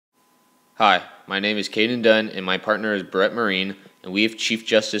Hi, my name is Caden Dunn, and my partner is Brett Marine, and we have Chief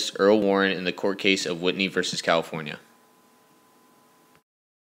Justice Earl Warren in the court case of Whitney versus California.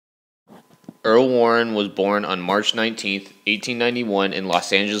 Earl Warren was born on March 19, 1891 in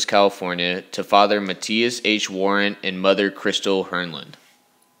Los Angeles, California, to father Matthias H. Warren and mother Crystal Hernland.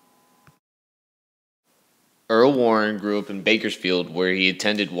 Earl Warren grew up in Bakersfield, where he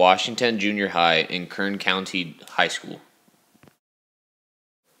attended Washington Junior High and Kern County High School.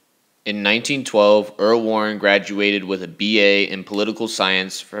 In 1912, Earl Warren graduated with a BA in Political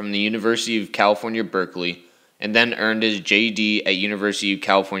Science from the University of California, Berkeley, and then earned his JD at University of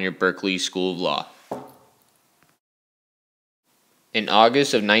California, Berkeley School of Law. In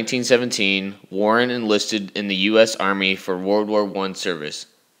August of 1917, Warren enlisted in the U.S. Army for World War I service.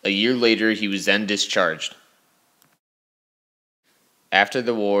 A year later, he was then discharged. After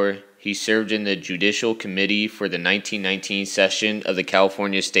the war, he served in the Judicial Committee for the 1919 session of the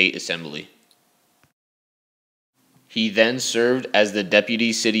California State Assembly. He then served as the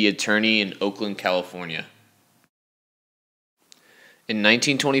Deputy City Attorney in Oakland, California. In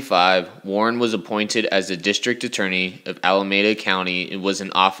 1925, Warren was appointed as the District Attorney of Alameda County and was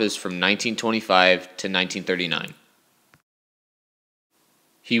in office from 1925 to 1939.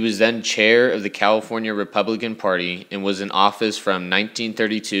 He was then chair of the California Republican Party and was in office from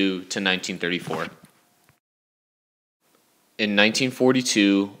 1932 to 1934. In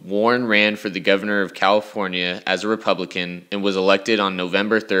 1942, Warren ran for the governor of California as a Republican and was elected on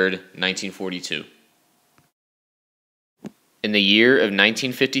November 3, 1942. In the year of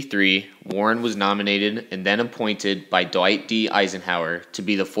 1953, Warren was nominated and then appointed by Dwight D. Eisenhower to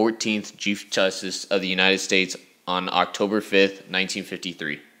be the 14th Chief Justice of the United States on October 5,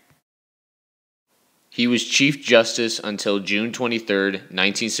 1953. He was Chief Justice until June 23,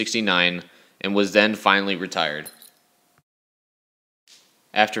 1969, and was then finally retired.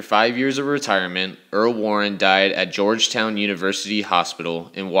 After 5 years of retirement, Earl Warren died at Georgetown University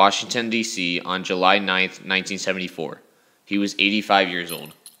Hospital in Washington, D.C. on July 9, 1974. He was 85 years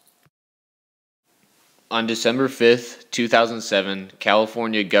old. On December 5, 2007,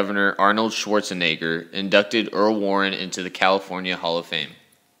 California Governor Arnold Schwarzenegger inducted Earl Warren into the California Hall of Fame.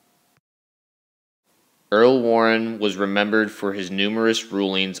 Earl Warren was remembered for his numerous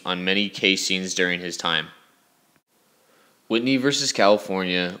rulings on many case scenes during his time. Whitney versus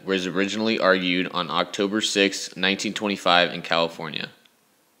California was originally argued on October 6, 1925 in California.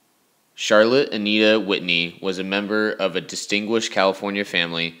 Charlotte Anita Whitney was a member of a distinguished California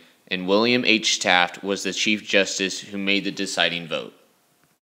family, and William H. Taft was the Chief Justice who made the deciding vote.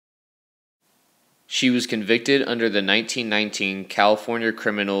 She was convicted under the 1919 California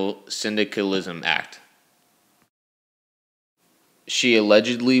Criminal Syndicalism Act. She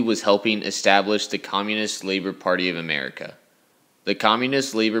allegedly was helping establish the Communist Labor Party of America. The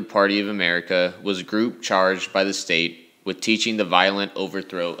Communist Labor Party of America was a group charged by the state with teaching the violent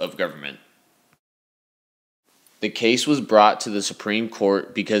overthrow of government. The case was brought to the Supreme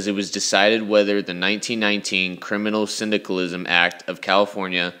Court because it was decided whether the 1919 Criminal Syndicalism Act of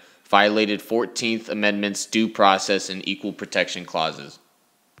California violated 14th Amendment's due process and equal protection clauses.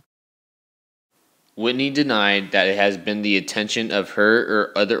 Whitney denied that it has been the intention of her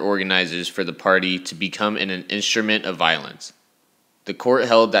or other organizers for the party to become an instrument of violence. The court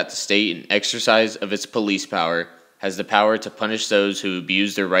held that the state, in exercise of its police power, has the power to punish those who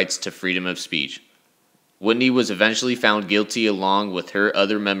abuse their rights to freedom of speech. Whitney was eventually found guilty along with her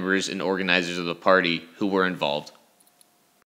other members and organizers of the party who were involved.